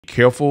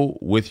Careful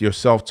with your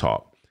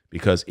self-talk,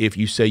 because if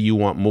you say you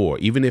want more,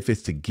 even if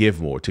it's to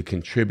give more, to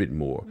contribute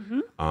more,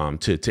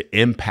 to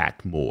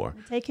impact more,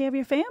 take care of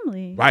your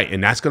family. Right.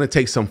 And that's going to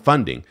take some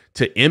funding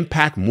to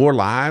impact more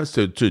lives,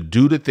 to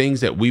do the things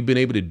that we've been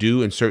able to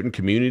do in certain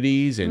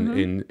communities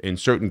and in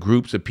certain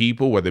groups of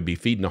people, whether it be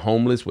feeding the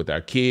homeless with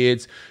our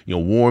kids,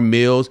 warm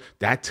meals.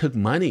 That took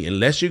money.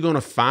 Unless you're going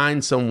to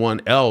find someone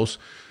else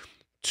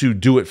to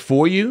do it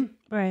for you.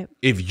 Right.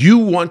 If you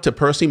want to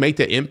personally make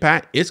that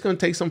impact, it's going to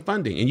take some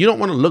funding. And you don't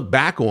want to look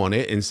back on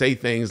it and say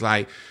things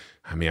like,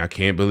 I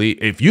can't believe,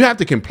 if you have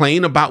to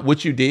complain about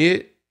what you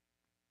did,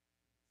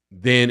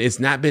 then it's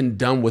not been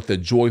done with a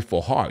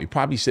joyful heart. You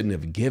probably shouldn't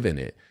have given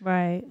it.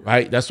 Right.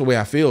 Right. That's the way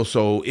I feel.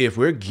 So if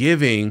we're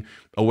giving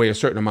away a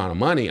certain amount of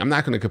money, I'm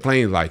not going to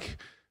complain like,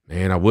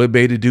 man, I would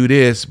be able to do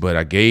this, but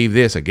I gave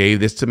this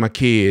to my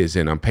kids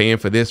and I'm paying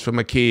for this for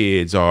my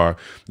kids. Or,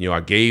 I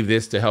gave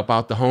this to help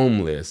out the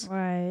homeless.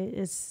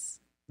 Right.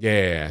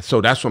 Yeah.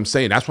 So that's what I'm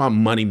saying. That's why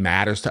money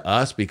matters to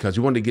us, because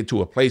we want to get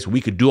to a place where we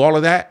could do all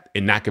of that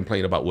and not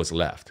complain about what's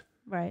left.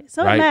 Right.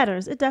 So it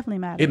matters. It definitely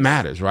matters. It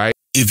matters, right?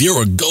 If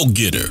you're a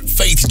go-getter,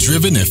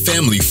 faith-driven, and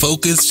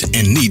family-focused,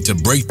 and need to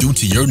break through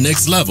to your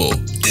next level,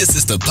 this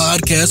is the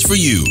podcast for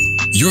you.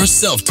 Your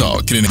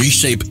self-talk can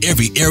reshape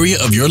every area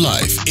of your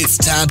life. It's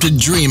time to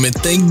dream and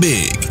think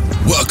big.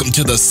 Welcome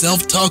to the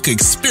Self-Talk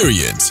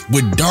Experience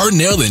with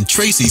Darnell and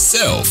Tracy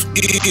Self.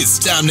 It's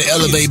time to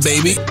elevate,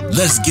 baby.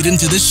 Let's get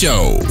into the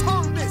show.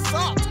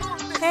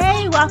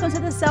 Hey, welcome to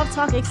the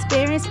Self-Talk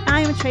Experience.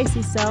 I am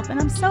Tracy Self, and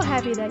I'm so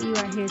happy that you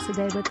are here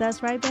today with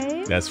us, right,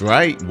 babe? That's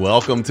right.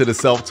 Welcome to the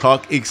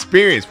Self-Talk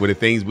Experience, where the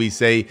things we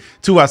say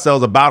to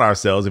ourselves about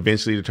ourselves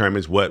eventually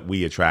determines what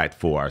we attract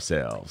for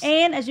ourselves.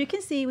 And as you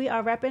can see, we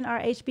are repping our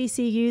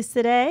HBCUs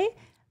today.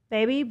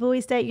 Baby,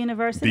 Bowie State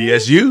University.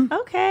 BSU.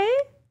 Okay.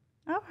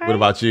 All right. What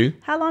about you?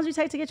 How long did you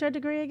take to get your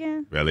degree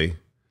again? Really?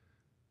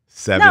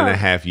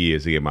 7.5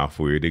 years to get my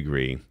 4-year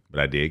degree. But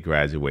I did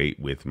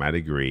graduate with my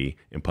degree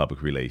in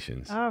public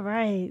relations. All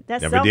right.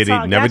 That's never did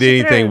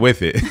anything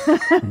with it,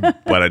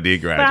 but I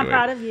did graduate. But I'm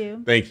proud of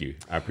you. Thank you.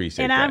 I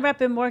appreciate that. And I'm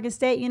repping Morgan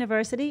State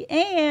University.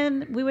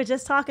 And we were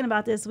just talking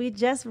about this. We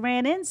just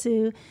ran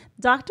into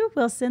Dr.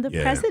 Wilson, the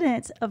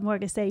president of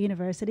Morgan State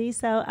University.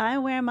 So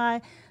I'm wearing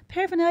my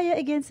paraphernalia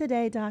again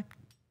today, Doc.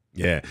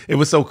 Yeah, it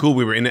was so cool.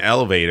 We were in the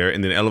elevator,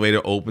 and then the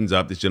elevator opens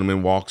up. This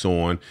gentleman walks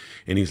on,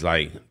 and he's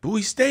like,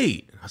 Bowie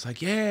State. I was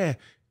like, yeah.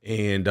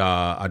 And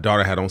our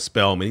daughter had on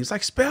Spelman. He's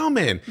like,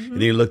 Spelman. And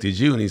then he looked at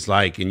you and he's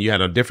like, and you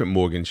had a different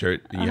Morgan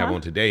shirt than you have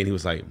on today. And he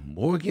was like,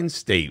 Morgan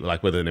State,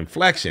 like with an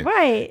inflection.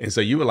 Right. And so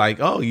you were like,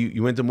 oh,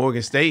 you went to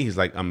Morgan State? He's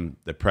like, I'm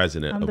the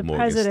president of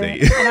Morgan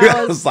State. And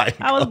I was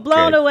like, I was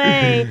blown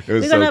away. It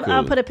was so cool.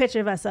 I'll put a picture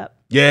of us up.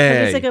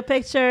 Yeah. We took a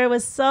picture. It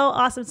was so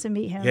awesome to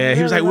meet him. Yeah,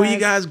 he was like, where you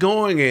guys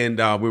going? And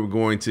we were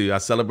going to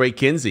celebrate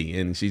Kinsey,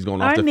 and she's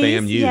going off to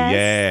FAMU. Yes.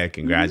 Yeah,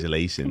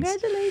 congratulations.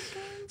 Congratulations.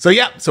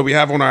 So we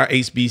have on our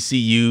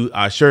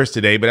HBCU shirts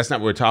today, but that's not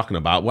what we're talking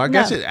about. Well, I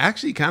guess it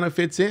actually kind of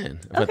fits in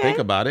if I think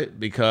about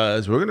it,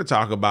 because we're going to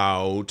talk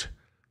about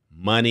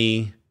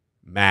money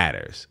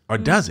matters. Or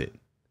does it?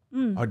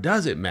 Or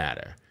does it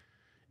matter?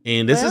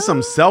 And this is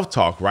some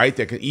self-talk, right?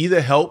 That can either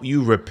help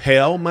you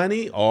repel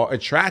money or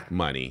attract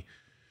money,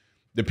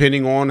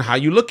 depending on how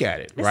you look at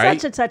it, right?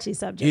 It's such a touchy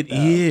subject. It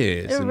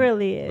is. It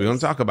really is. We're going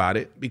to talk about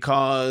it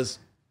because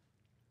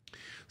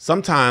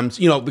sometimes,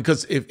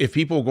 because if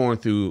people are going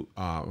through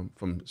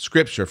from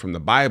scripture, from the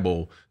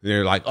Bible,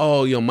 they're like,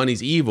 oh,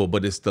 money's evil,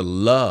 but it's the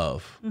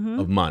love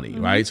of money,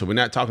 right? So we're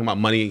not talking about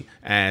money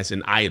as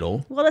an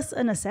idol. Well, it's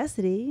a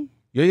necessity.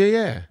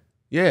 Yeah.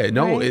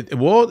 No, right?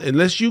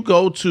 Unless you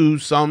go to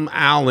some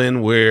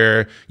island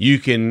where you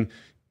can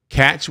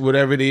catch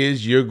whatever it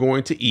is you're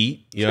going to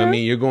eat. You know what I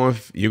mean?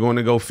 You're going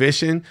to go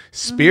fishing,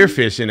 spear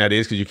fishing, that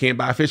is, because you can't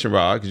buy a fishing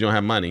rod because you don't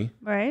have money.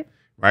 Right.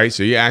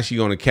 So you're actually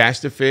going to catch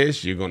the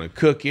fish, you're going to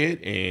cook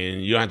it,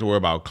 and you don't have to worry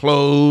about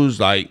clothes.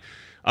 Like,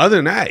 other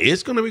than that,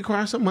 it's going to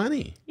require some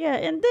money. Yeah.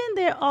 And then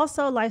there are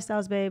also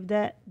lifestyles, babe,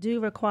 that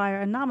do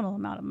require a nominal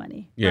amount of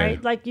money. Yeah.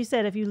 Right. Like you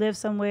said, if you live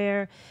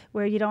somewhere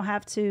where you don't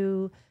have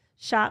to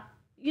shop,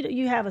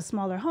 you have a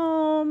smaller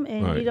home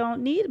and you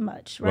don't need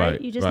much, right?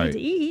 You just need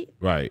to eat.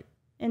 Right.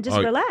 And just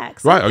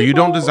relax. Right. Or you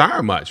don't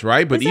desire much,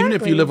 right? But even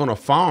if you Exactly. live on a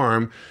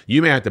farm,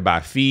 you may have to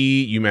buy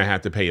feed, you may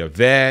have to pay a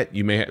vet,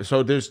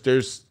 so there's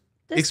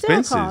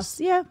expenses. Still costs.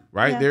 Yeah.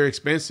 Right? Yeah. There are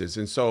expenses.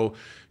 And so,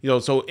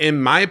 so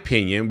in my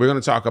opinion, we're going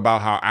to talk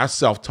about how our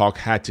self-talk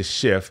had to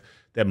shift,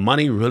 that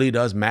money really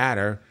does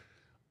matter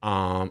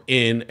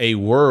in a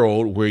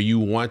world where you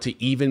want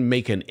to even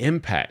make an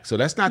impact. So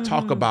let's not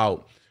talk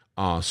about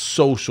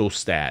social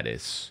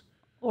status.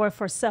 Or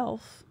for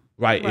self.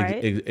 Right.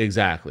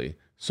 Exactly.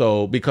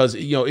 So because,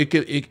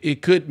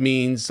 it could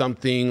mean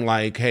something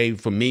like, hey,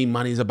 for me,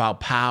 money's about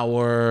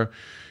power.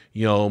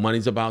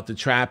 Money's about the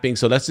trapping.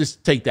 So let's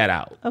just take that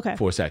out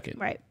for a second.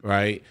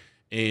 Right.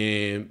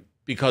 And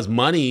because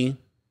money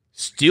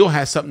still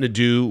has something to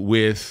do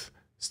with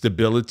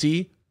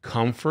stability,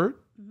 comfort,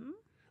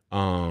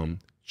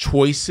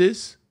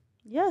 choices.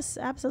 Yes,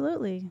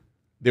 absolutely.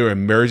 There are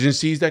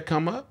emergencies that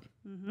come up.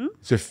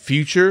 It's a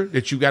future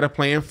that you got to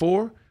plan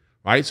for,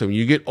 right? So when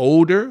you get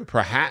older,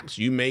 perhaps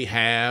you may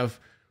have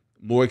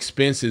more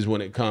expenses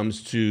when it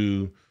comes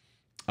to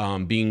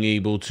being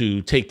able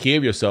to take care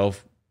of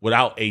yourself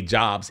without a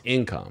job's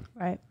income.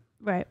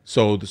 Right.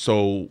 So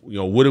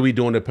what are we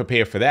doing to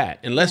prepare for that?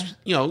 Unless,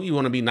 you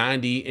want to be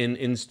 90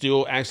 and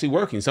still actually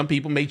working. Some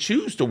people may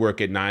choose to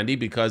work at 90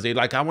 because they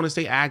like, I want to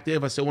stay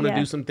active. I still want to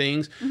do some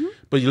things.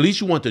 But at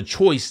least you want the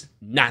choice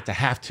not to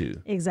have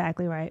to.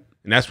 Exactly right.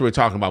 And that's what we're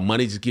talking about.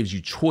 Money just gives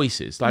you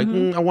choices. Like,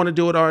 I want to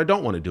do it or I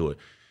don't want to do it.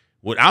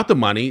 Without the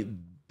money,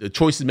 the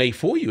choice is made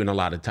for you in a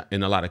lot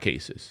of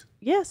cases.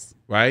 Yes.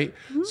 Right?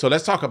 So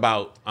let's talk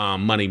about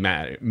money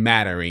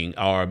mattering,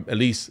 or at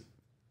least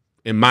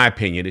in my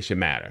opinion, it should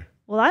matter.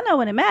 Well, I know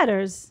when it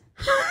matters.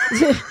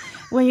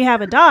 When you have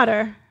a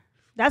daughter,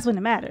 that's when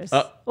it matters.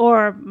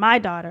 Or my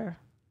daughter.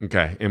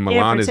 Okay. And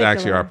Milan is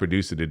actually our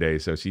producer today,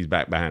 so she's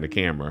back behind the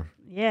camera.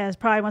 Yeah, it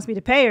probably wants me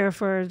to pay her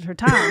for her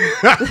time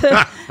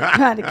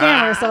behind the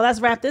camera. So let's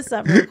wrap this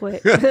up real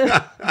quick.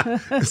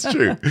 It's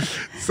true.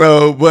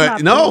 So,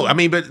 but no, I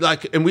mean, but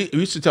like, and we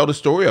used to tell the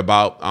story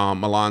about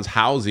Milan's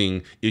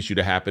housing issue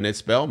that happened at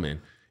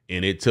Spelman.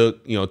 And it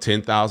took,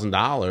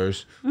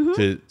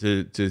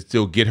 $10,000 to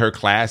still get her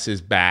classes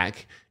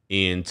back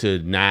and to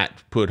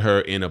not put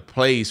her in a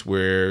place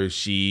where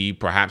she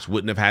perhaps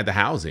wouldn't have had the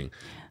housing.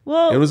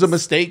 Well, it was a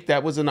mistake.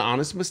 That was an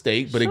honest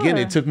mistake. But again,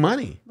 it took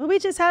money. But we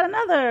just had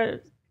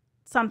another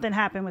something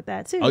happen with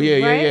that too. Oh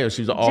yeah, right? yeah.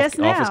 She was an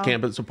office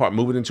campus apartment,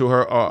 moving into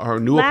her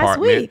new apartment last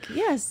week.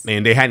 Yes,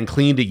 and they hadn't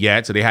cleaned it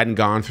yet, so they hadn't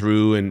gone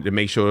through and to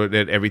make sure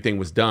that everything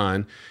was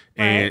done.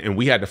 And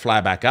we had to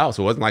fly back out,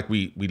 so it wasn't like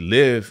we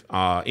live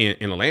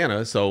in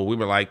Atlanta. So we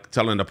were like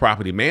telling the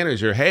property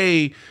manager,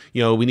 "Hey,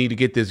 we need to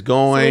get this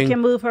going. So we can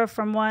move her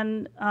from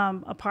one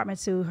apartment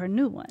to her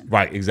new one."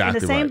 Right, exactly.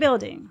 In the same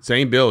building.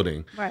 Same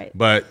building. Right.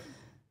 But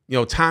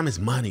time is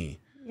money.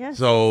 Yes.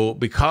 So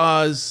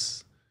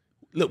because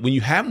look, when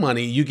you have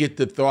money, you get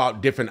to throw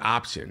out different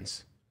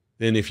options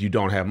than if you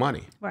don't have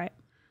money. Right.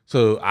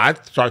 So I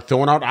start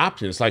throwing out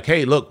options like,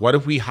 "Hey, look, what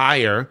if we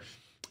hire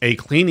a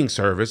cleaning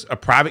service, a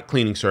private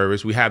cleaning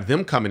service? We have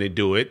them come in and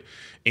do it.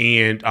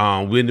 And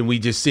when we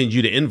just send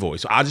you the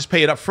invoice, so I'll just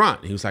pay it up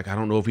front." He was like, "I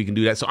don't know if we can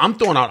do that." So I'm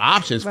throwing out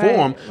options for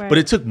him, but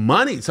it took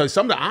money. So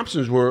some of the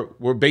options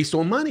were based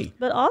on money.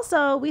 But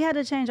also we had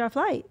to change our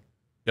flight.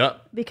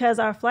 Yep. Because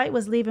our flight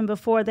was leaving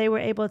before they were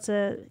able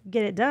to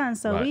get it done.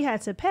 So we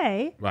had to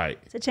pay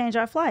to change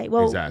our flight.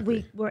 Well,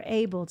 we were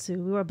able to.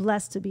 We were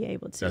blessed to be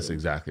able to. That's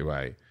exactly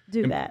right.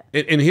 Do that.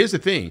 And here's the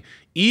thing.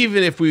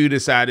 Even if we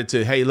decided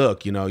to, hey,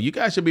 look, you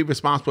guys should be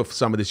responsible for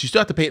some of this, you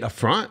still have to pay it up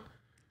front.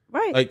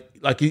 Right.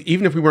 Like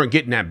even if we weren't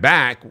getting that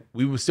back,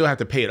 we would still have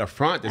to pay it up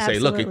front to say,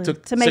 look, it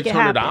took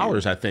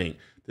 $600, I think,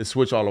 to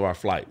switch all of our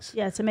flights.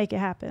 Yeah, to make it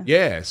happen.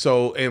 Yeah.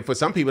 So, and for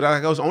some people,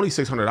 that was only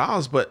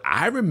 $600, but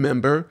I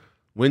remember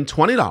when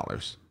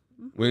 $20,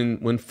 when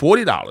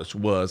 $40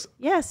 was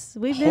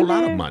a whole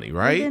lot of money,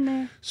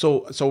 right?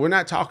 So we're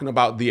not talking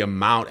about the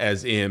amount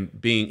as in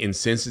being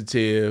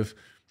insensitive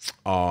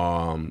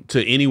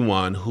to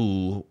anyone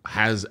who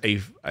has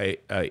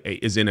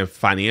is in a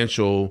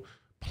financial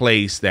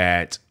place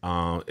that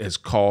has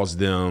caused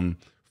them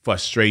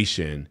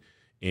frustration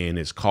and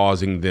it's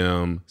causing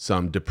them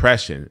some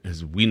depression,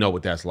 as we know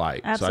what that's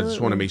like. Absolutely. So I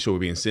just want to make sure we're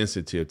being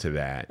sensitive to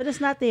that. But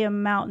it's not the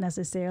amount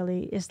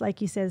necessarily. It's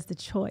like you said, it's the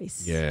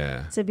choice.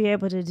 Yeah. To be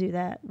able to do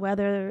that,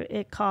 whether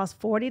it costs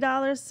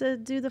 $40 to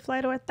do the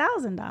flight or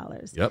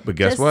 $1,000. Yep, but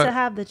guess what? Just to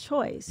have the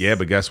choice. Yeah,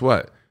 but guess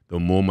what? The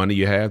more money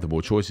you have, the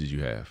more choices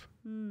you have.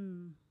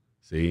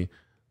 See,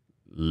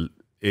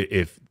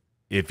 if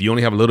you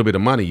only have a little bit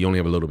of money, you only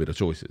have a little bit of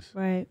choices.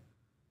 Right.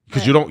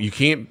 Because you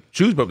can't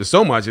choose, but there's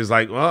so much. It's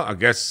like, well, I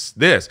guess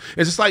this.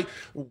 It's just like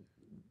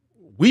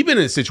we've been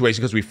in a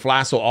situation because we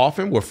fly so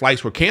often where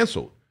flights were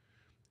canceled.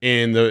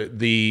 And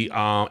the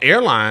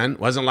airline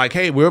wasn't like,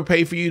 hey, we'll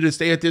pay for you to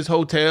stay at this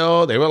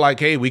hotel. They were like,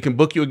 hey, we can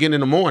book you again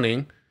in the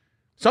morning.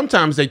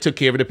 Sometimes they took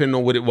care of it depending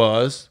on what it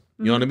was.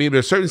 You know what I mean? But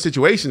there's certain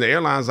situations the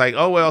airline's like,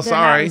 oh, well, they're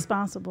sorry. Not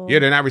responsible. Yeah,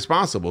 they're not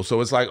responsible. So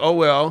it's like, oh,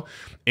 well.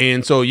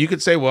 And so you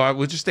could say, well,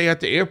 we'll just stay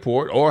at the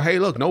airport. Or, hey,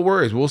 look, no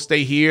worries. We'll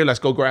stay here. Let's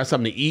go grab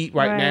something to eat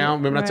right now.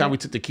 Remember that time we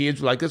took the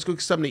kids? We're like, let's go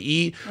get something to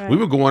eat. Right. We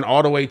were going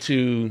all the way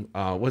to,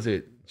 was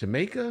it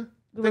Jamaica?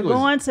 We were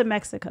going to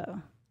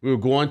Mexico. We were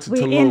going to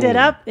Tulum. We ended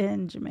up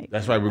in Jamaica.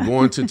 That's right. We're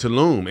going to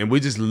Tulum. And we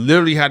just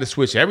literally had to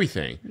switch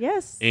everything.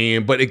 Yes.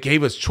 But it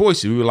gave us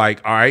choices. We were like,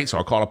 all right. So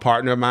I called a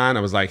partner of mine. I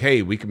was like,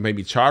 hey, we can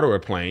maybe charter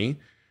a plane.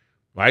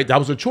 Right? That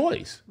was a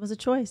choice. It was a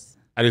choice.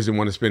 I just didn't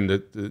want to spend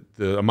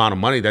the amount of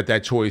money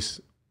that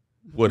choice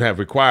would have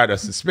required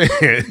us to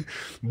spend.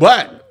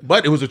 but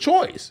it was a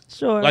choice.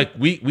 Sure. Like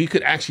we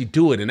could actually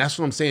do it. And that's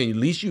what I'm saying. At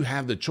least you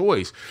have the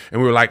choice.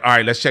 And we were like, all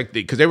right, let's check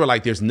because they were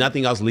like, there's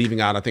nothing else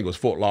leaving out. I think it was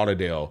Fort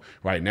Lauderdale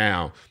right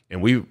now.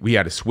 And we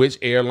had to switch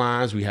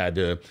airlines. We had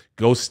to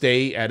go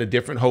stay at a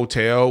different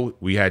hotel.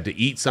 We had to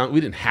eat something.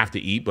 We didn't have to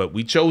eat, but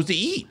we chose to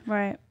eat.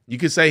 Right. You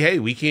could say, hey,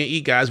 we can't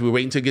eat, guys. We're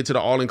waiting to get to the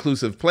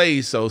all-inclusive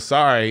place. So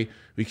sorry,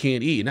 we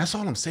can't eat. And that's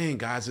all I'm saying,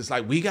 guys. It's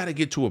like we got to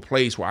get to a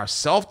place where our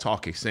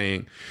self-talk is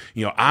saying,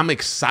 I'm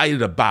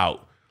excited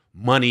about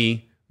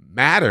money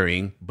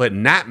mattering, but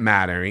not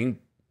mattering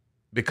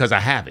because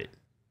I have it.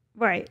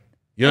 Right.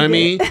 You know what I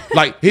mean?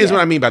 Like, here's what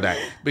I mean by that.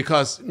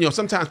 Because,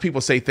 sometimes people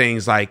say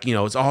things like,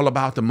 it's all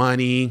about the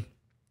money.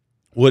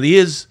 Well, it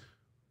is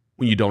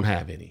when you don't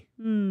have any.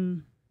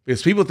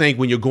 Because people think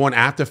when you're going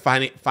after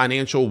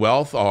financial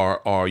wealth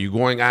or you're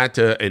going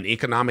after an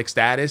economic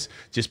status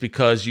just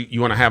because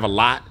you want to have a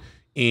lot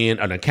in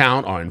an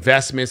account or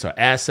investments or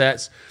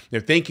assets,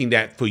 they're thinking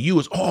that for you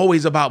it's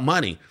always about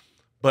money.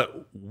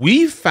 But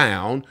we've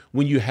found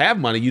when you have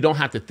money, you don't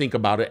have to think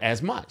about it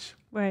as much.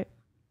 Right.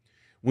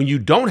 When you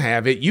don't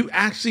have it,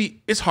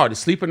 it's hard to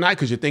sleep at night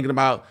because you're thinking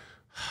about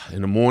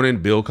in the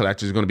morning, bill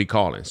collector is going to be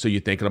calling. So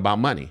you're thinking about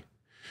money.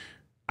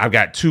 I've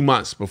got 2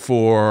 months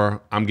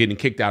before I'm getting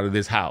kicked out of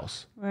this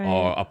house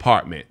or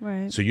apartment.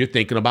 Right. So you're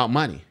thinking about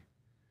money.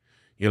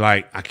 You're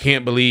like, I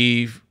can't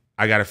believe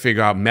I got to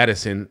figure out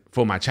medicine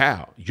for my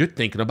child. You're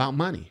thinking about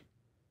money.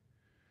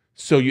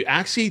 So you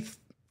actually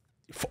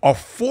are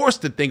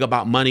forced to think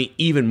about money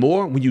even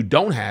more when you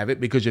don't have it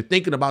because you're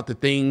thinking about the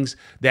things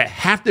that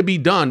have to be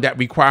done that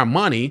require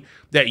money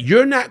that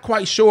you're not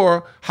quite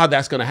sure how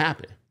that's going to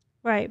happen.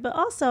 Right. But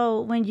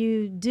also when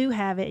you do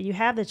have it, you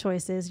have the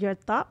choices, your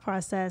thought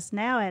process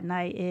now at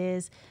night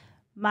is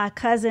my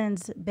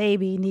cousin's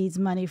baby needs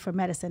money for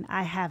medicine.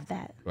 I have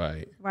that.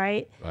 Right.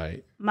 Right.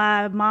 Right.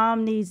 My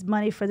mom needs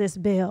money for this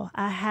bill.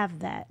 I have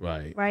that.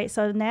 Right. Right.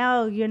 So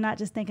now you're not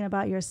just thinking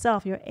about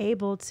yourself. You're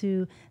able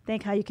to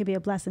think how you can be a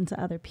blessing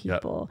to other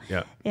people.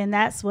 Yep. And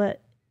that's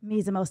what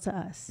means the most to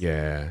us.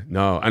 Yeah.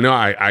 No, I know.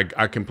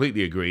 I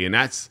completely agree. And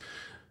that's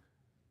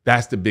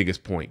the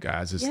biggest point,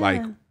 guys. It's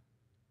like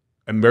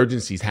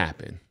emergencies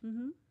happen.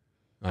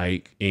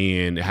 Like,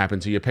 and it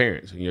happened to your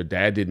parents. And your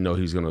dad didn't know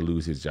he was going to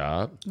lose his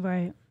job.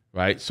 Right.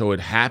 Right. So it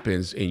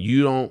happens. And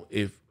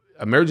if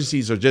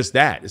emergencies are just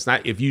that, it's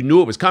not, if you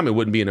knew it was coming, it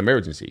wouldn't be an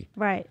emergency.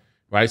 Right.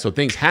 Right. So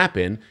things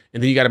happen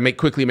and then you got to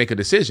quickly make a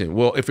decision.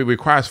 Well, if it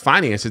requires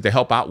finances to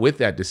help out with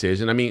that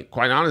decision, I mean,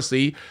 quite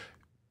honestly,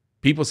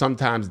 people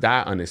sometimes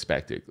die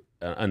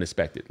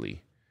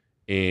unexpectedly,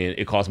 and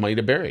it costs money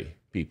to bury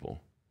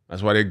people.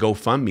 That's why they go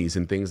GoFundMes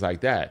and things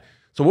like that.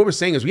 So what we're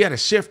saying is we got to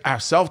shift our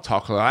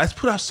self-talk a lot. Let's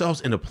put ourselves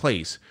in a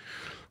place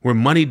where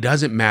money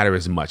doesn't matter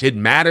as much. It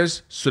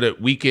matters so that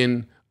we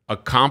can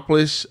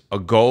accomplish a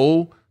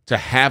goal to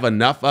have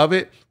enough of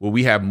it where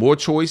we have more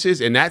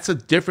choices. And that's a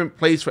different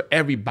place for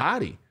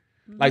everybody.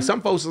 Like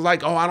some folks are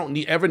like, oh, I don't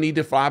ever need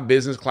to fly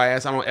business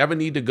class. I don't ever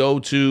need to go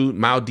to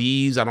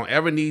Maldives. I don't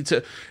ever need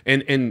to.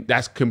 And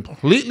that's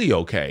completely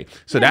okay.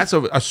 So that's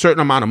a certain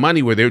amount of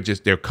money where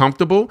they're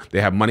comfortable. They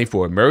have money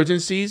for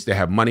emergencies. They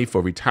have money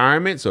for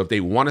retirement. So if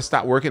they want to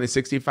stop working at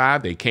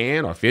 65, they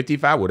can, or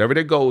 55, whatever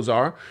their goals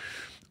are.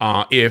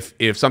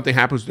 If something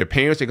happens to their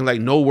parents, they can like,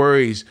 no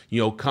worries,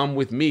 come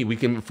with me. We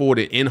can afford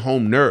an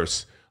in-home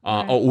nurse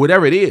or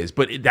whatever it is.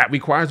 But that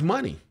requires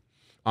money.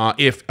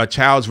 If a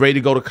child's ready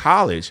to go to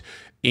college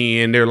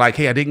and they're like,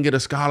 hey, I didn't get a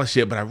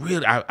scholarship, but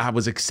I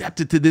was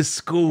accepted to this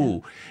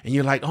school. And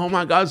you're like, oh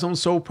my gosh, I'm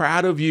so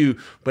proud of you,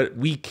 but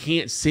we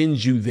can't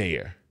send you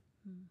there.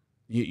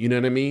 You know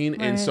what I mean?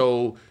 Right. And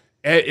so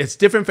it's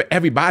different for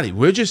everybody.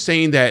 We're just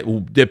saying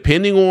that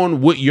depending on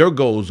what your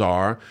goals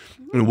are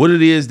and what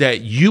it is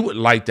that you would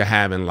like to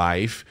have in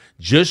life,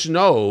 just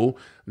know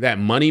that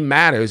money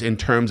matters in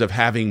terms of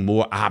having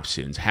more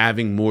options,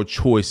 having more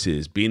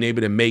choices, being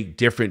able to make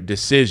different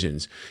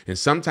decisions. And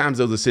sometimes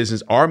those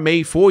decisions are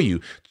made for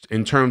you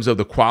in terms of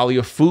the quality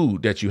of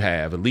food that you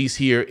have, at least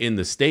here in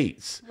the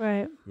States.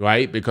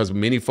 Right? Because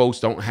many folks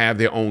don't have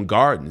their own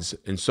gardens.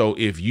 And so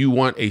if you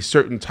want a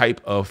certain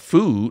type of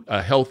food,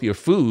 a healthier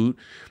food,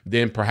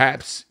 then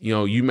perhaps,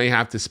 you may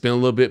have to spend a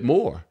little bit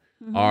more.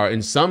 Or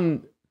in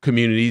some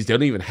communities, they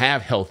don't even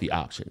have healthy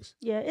options.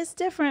 Yeah, it's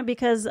different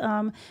because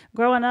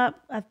growing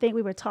up, I think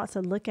we were taught to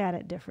look at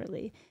it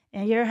differently.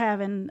 And you're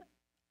having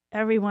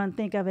everyone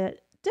think of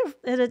it,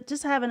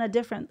 just having a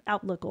different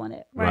outlook on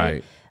it,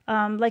 right?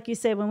 Like you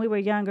said, when we were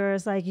younger,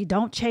 it's like, you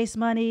don't chase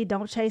money,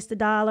 don't chase the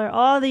dollar,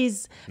 all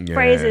these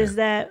phrases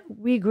that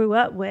we grew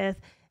up with,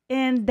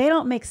 and they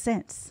don't make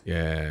sense.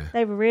 Yeah.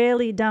 They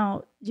really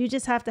don't. You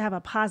just have to have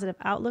a positive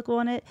outlook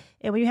on it.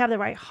 And when you have the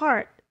right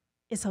heart,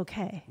 it's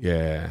okay.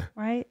 Yeah.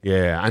 Right?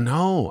 Yeah, I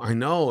know.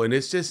 And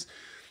it's just,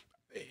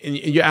 and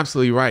you're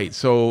absolutely right.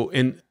 So,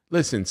 and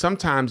listen,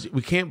 sometimes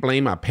we can't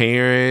blame our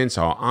parents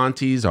or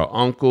aunties or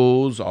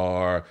uncles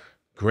or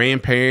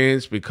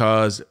grandparents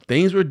because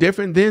things were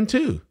different then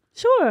too.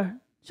 Sure.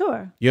 You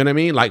know what I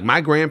mean? Like my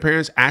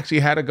grandparents actually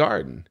had a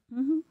garden.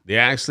 They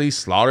actually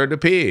slaughtered a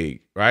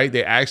pig, right?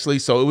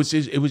 So it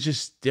was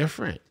just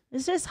different.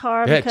 It's just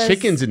hard. They had because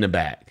chickens in the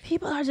back.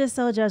 People are just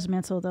so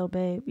judgmental, though,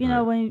 babe. You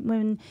know,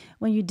 when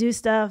you do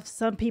stuff,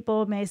 some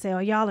people may say, "Oh,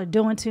 y'all are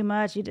doing too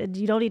much. You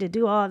don't need to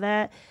do all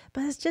that."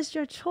 But it's just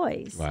your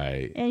choice,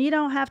 right? And you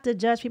don't have to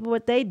judge people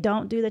what they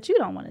don't do that you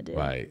don't want to do,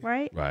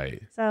 right?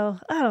 So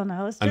I don't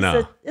know. It's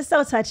just it's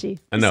so touchy.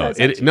 I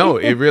know.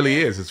 It really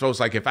is. It's almost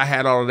like if I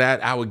had all of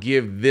that, I would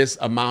give this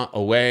amount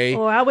away,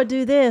 or I would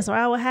do this, or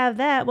I would have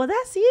that. Well,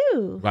 that's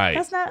you, right?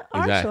 That's not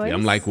our choice.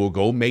 I'm like, well,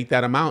 go make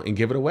that amount and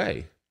give it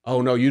away.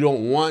 Oh, no, you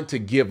don't want to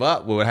give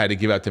up what I had to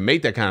give up to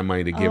make that kind of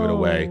money to give it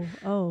away.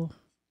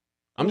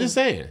 I'm just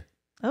saying.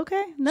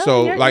 Okay. No,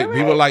 so you're people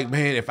right. are like,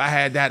 man, if I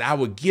had that, I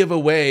would give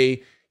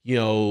away,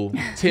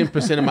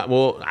 10% of my,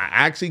 well, I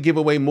actually give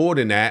away more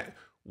than that,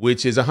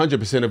 which is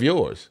 100% of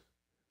yours.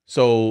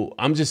 So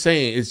I'm just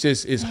saying,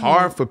 it's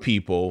hard for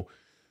people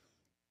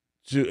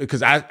to,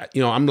 because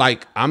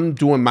I'm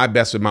doing my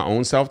best with my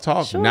own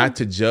self-talk, not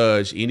to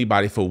judge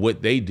anybody for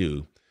what they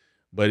do,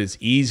 but it's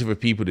easy for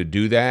people to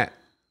do that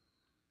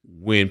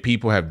when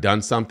people have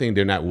done something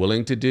they're not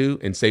willing to do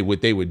and say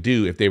what they would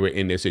do if they were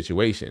in their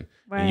situation.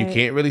 Right. And you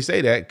can't really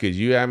say that because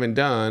you haven't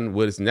done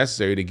what is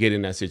necessary to get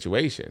in that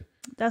situation.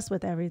 That's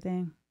with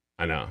everything.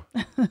 I know.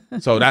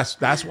 So that's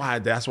why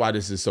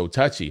this is so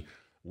touchy.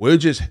 We're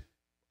just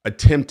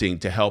attempting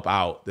to help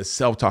out the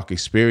self-talk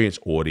experience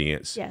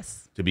audience.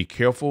 Yes. To be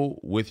careful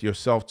with your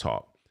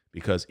self-talk,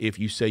 because if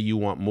you say you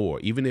want more,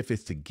 even if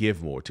it's to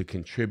give more, to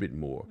contribute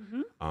more,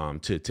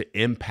 to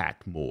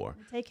impact more.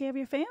 Take care of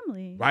your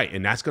family. Right.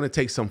 And that's going to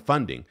take some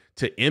funding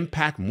to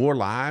impact more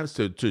lives,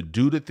 to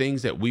do the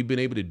things that we've been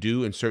able to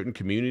do in certain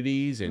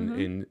communities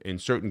and in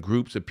certain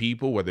groups of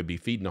people, whether it be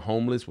feeding the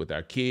homeless with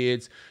our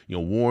kids,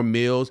 warm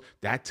meals.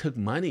 That took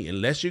money.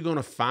 Unless you're going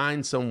to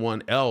find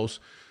someone else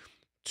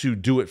to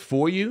do it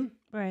for you.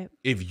 Right.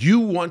 If you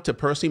want to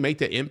personally make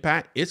the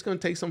impact, it's going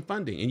to take some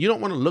funding. And you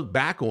don't want to look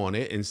back on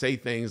it and say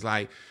things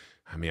like,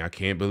 I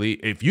can't believe,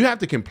 if you have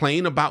to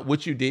complain about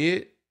what you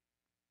did,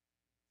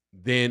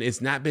 then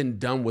it's not been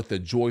done with a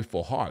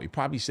joyful heart. You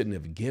probably shouldn't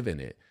have given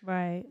it.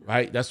 Right.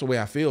 Right. That's the way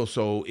I feel.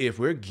 So if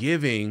we're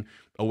giving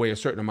away a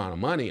certain amount of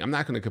money, I'm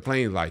not going to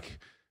complain like,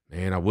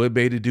 man, I would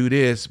be able to do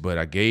this, but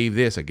I gave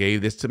this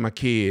to my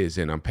kids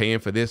and I'm paying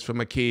for this for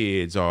my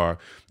kids, or,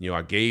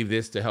 I gave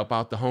this to help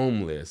out the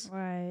homeless.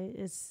 Right.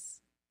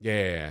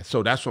 Yeah.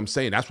 So that's what I'm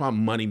saying. That's why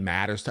money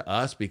matters to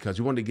us, because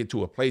we want to get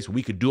to a place where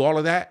we could do all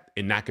of that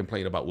and not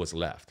complain about what's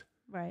left.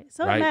 Right.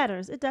 So it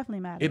matters. It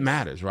definitely matters. It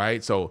matters,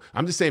 right? So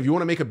I'm just saying, if you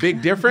want to make a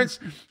big difference,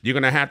 you're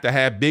going to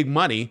have big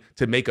money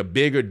to make a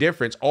bigger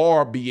difference,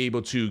 or be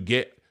able to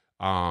get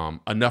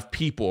enough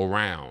people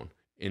around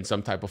in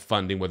some type of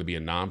funding, whether it be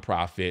a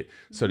nonprofit,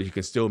 so that you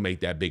can still make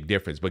that big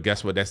difference. But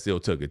guess what? That still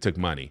took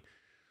money.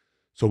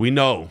 So we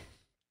know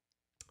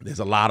there's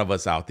a lot of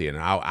us out there, and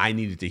I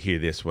needed to hear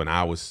this when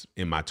I was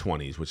in my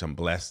 20s, which I'm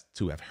blessed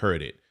to have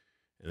heard it.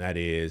 And that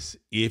is,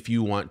 if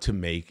you want to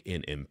make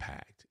an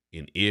impact,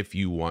 and if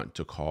you want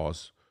to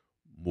cause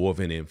more of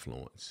an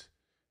influence,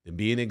 then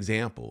be an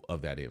example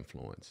of that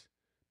influence.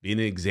 Be an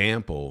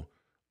example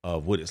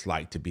of what it's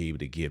like to be able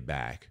to give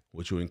back,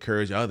 which will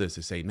encourage others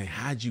to say, man,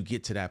 how'd you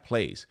get to that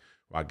place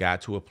where I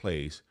got to a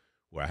place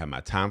where I have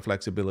my time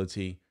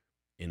flexibility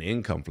and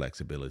income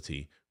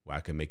flexibility, where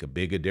I can make a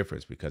bigger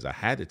difference because I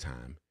had the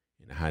time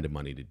and I had the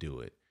money to do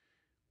it.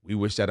 We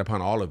wish that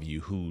upon all of you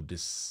who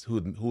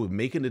are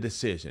making the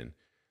decision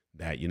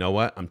that, you know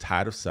what, I'm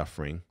tired of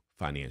suffering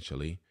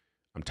financially.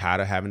 I'm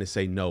tired of having to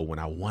say no when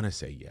I want to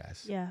say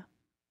yes. Yeah.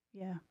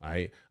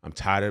 Right? I'm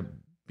tired of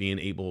being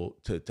able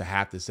to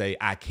have to say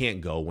I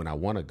can't go when I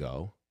want to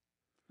go.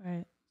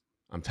 Right.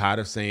 I'm tired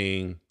of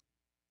saying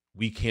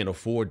we can't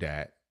afford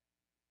that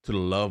to the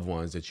loved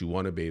ones that you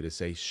want to be able to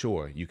say,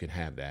 sure, you can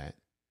have that.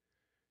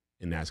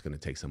 And that's going to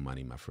take some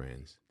money, my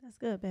friends. That's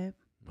good, babe.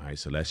 All right.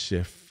 So let's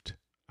shift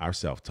our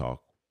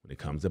self-talk when it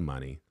comes to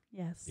money.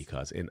 Yes.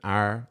 Because in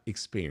our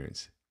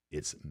experience,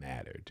 it's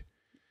mattered.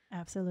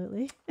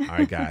 Absolutely. All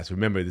right, guys,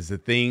 remember, there's the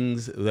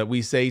things that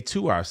we say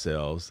to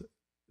ourselves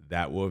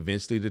that will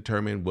eventually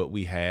determine what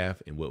we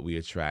have and what we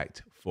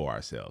attract for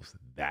ourselves.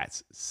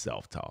 That's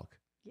self-talk.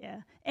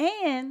 Yeah.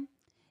 And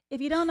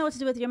if you don't know what to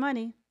do with your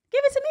money,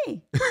 give it to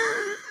me.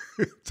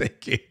 Take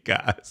care,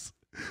 guys.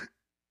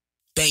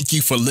 Thank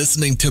you for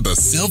listening to the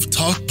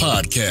Self-Talk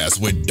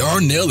Podcast with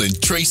Darnell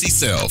and Tracy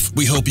Self.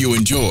 We hope you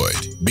enjoyed.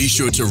 Be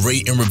sure to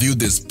rate and review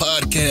this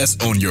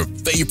podcast on your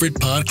favorite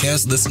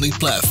podcast listening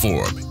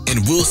platform. And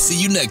we'll see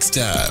you next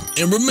time.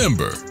 And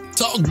remember,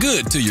 talk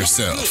good to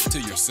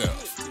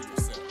yourself.